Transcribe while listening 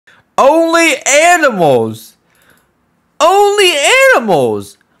Only animals. Only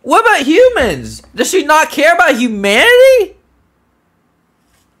animals. What about humans? Does she not care about humanity?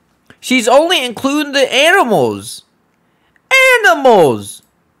 She's only including the animals. Animals.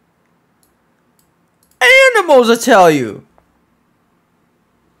 Animals, I tell you.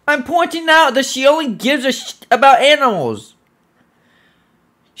 I'm pointing out that she only gives a shit about animals.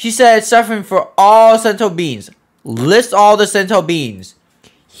 She said suffering for all sentient beings. List all the sentient beings.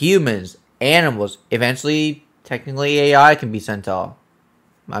 Humans, animals, eventually, technically AI can be sentient.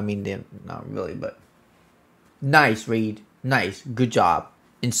 I mean, not really, but... Nice, Reed. Nice. Good job.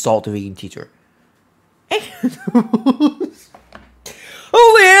 Insult the vegan teacher. Animals.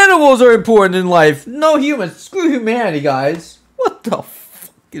 Only animals are important in life. No humans. Screw humanity, guys. What the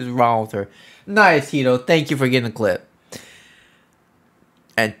fuck is wrong with her? Nice, Hito. Thank you for getting the clip.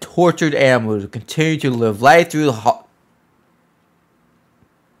 And tortured animals will continue to live life through the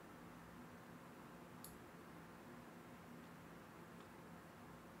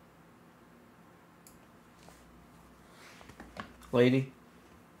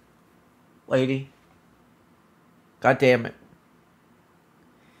Lady. God damn it.